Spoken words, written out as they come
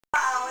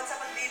sa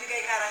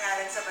pagbibigay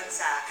karangalan sa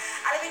bansa.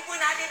 Alamin po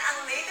natin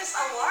ang latest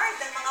award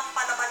ng mga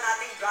palaban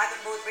nating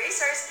Dragon Boat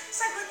Racers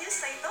sa good news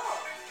na ito.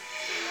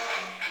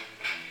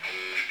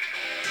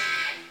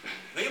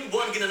 Ngayong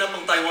buwan ginanap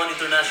ang Taiwan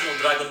International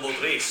Dragon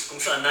Boat Race kung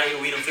saan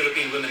naiuwi ng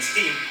Philippine women's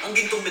team ang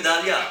gintong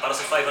medalya para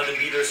sa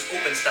 500 meters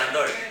open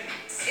standard.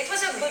 It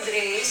was a good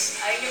race.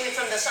 I knew it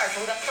from the start.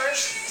 From the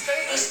first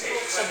 30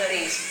 strokes of the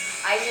race,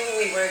 I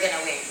knew we were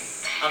gonna win.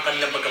 Ang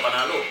kanilang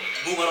pagkapanalo,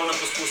 bunga raw ng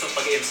puspusang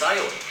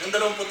pag-iensayo ng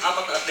 24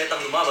 na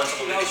atletang lumaban sa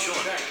kompetisyon.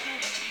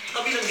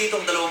 Kabilang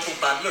dito ang 20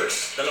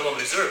 paddlers, 2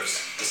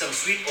 reserves, isang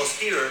sweep o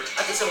steerer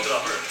at isang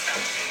drummer.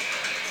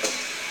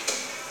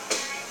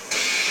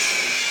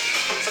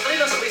 Sa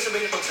kanilang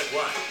sabay-sabay na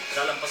pagsagwan,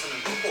 lalampasan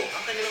ng grupo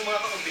ang kanilang mga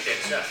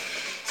kakompetensya.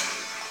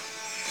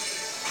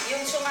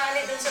 Yung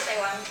sumali dun sa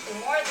Taiwan,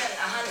 more than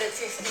 150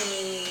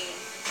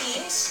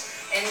 teams,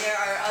 and there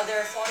are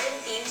other foreign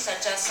teams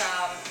such as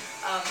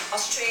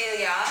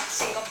Australia,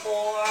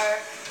 Singapore,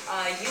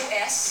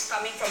 US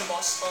coming from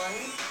Boston.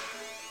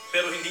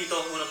 Pero hindi ito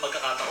ang unang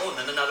pagkakataon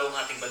na nanalo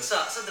ang ating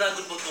bansa sa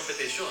Dragon Boat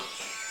Competition.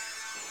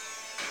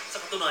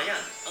 Sa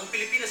katunayan, ang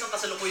Pilipinas ang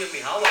kasalukuyang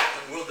may hawak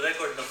ng world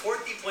record na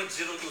 40.02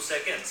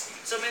 seconds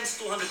sa men's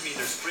 200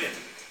 meters sprint.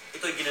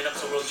 Ito ay ginanap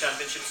sa World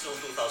Championships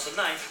noong 2009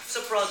 sa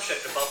Prague,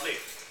 Czech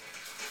Republic.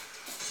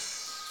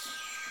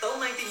 Taong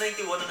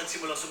 1991 na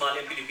nagsimulang sumali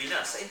ang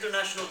Pilipinas sa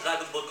International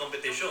Dragon Boat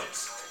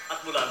Competitions.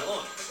 At mula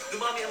noon,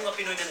 dumami ang mga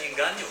Pinoy na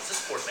naengganyo sa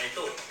sport na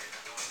ito.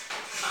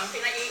 Ang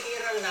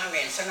pinag-iiral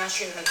namin sa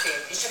national team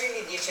is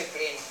really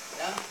discipline.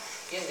 No?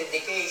 Yung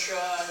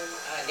dedication,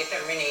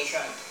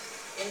 determination.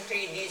 Yung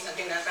 3Ds na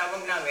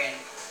tinatawag namin,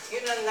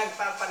 yun ang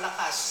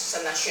nagpapalakas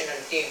sa national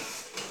team.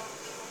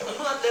 Ang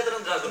mga atleta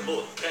ng Dragon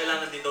Boat,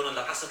 kailangan din daw ng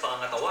lakas ng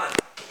pangangatawan,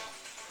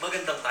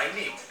 magandang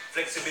timing,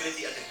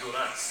 flexibility at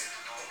endurance.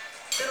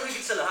 Pero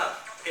higit sa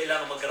lahat,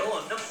 kailangan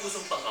magkaroon ng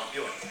pusong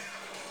pangkampiyon.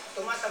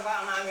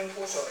 Tumataba ang aming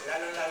puso,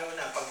 lalo-lalo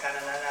na pagka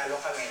nananalo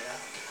kami. No?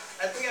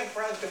 At we are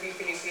proud to be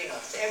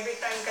Filipinos. Every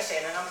time kasi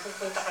na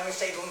napupunta kami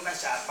sa ibang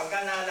bansa,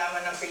 pagka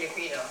naalaman ng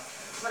Pilipino,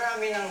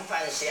 marami ng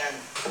fans yan.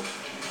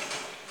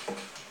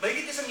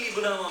 Mahigit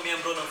 1,000 na ang mga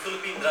miyembro ng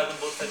Philippine Dragon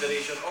Boat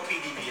Federation o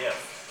PDBF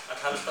at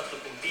halos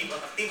 30 team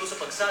ang aktibo sa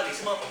pagsali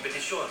sa mga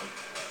kompetisyon.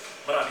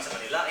 Marami sa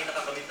kanila ay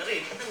nakakamit na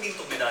rin ng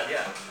gintong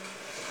medalya.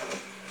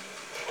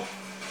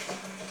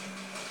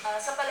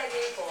 Sa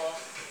palagay ko,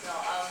 no,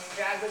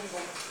 Dragon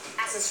Boat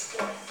as a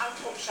sport,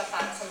 angkop siya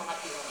para sa mga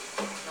Pinoy.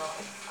 No?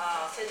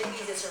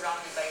 Philippines is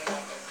surrounded by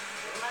water.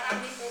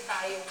 Marami po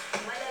tayong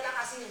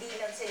malalakas, hindi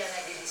lang sila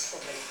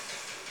nag-discover.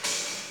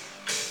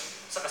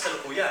 Sa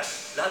kasalukuyan,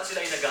 lahat sila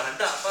ay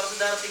naghahanda para sa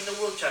darating na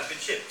World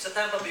Championship sa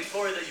Tampa Bay,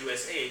 Florida,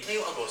 USA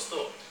ngayong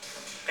Agosto.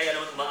 Kaya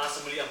naman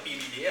umaasa muli ang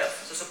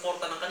PDBF sa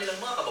suporta ng kanilang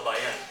mga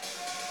kababayan.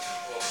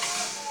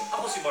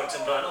 Ako si Mark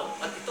Zambrano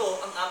at ito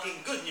ang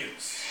aking good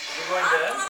news. At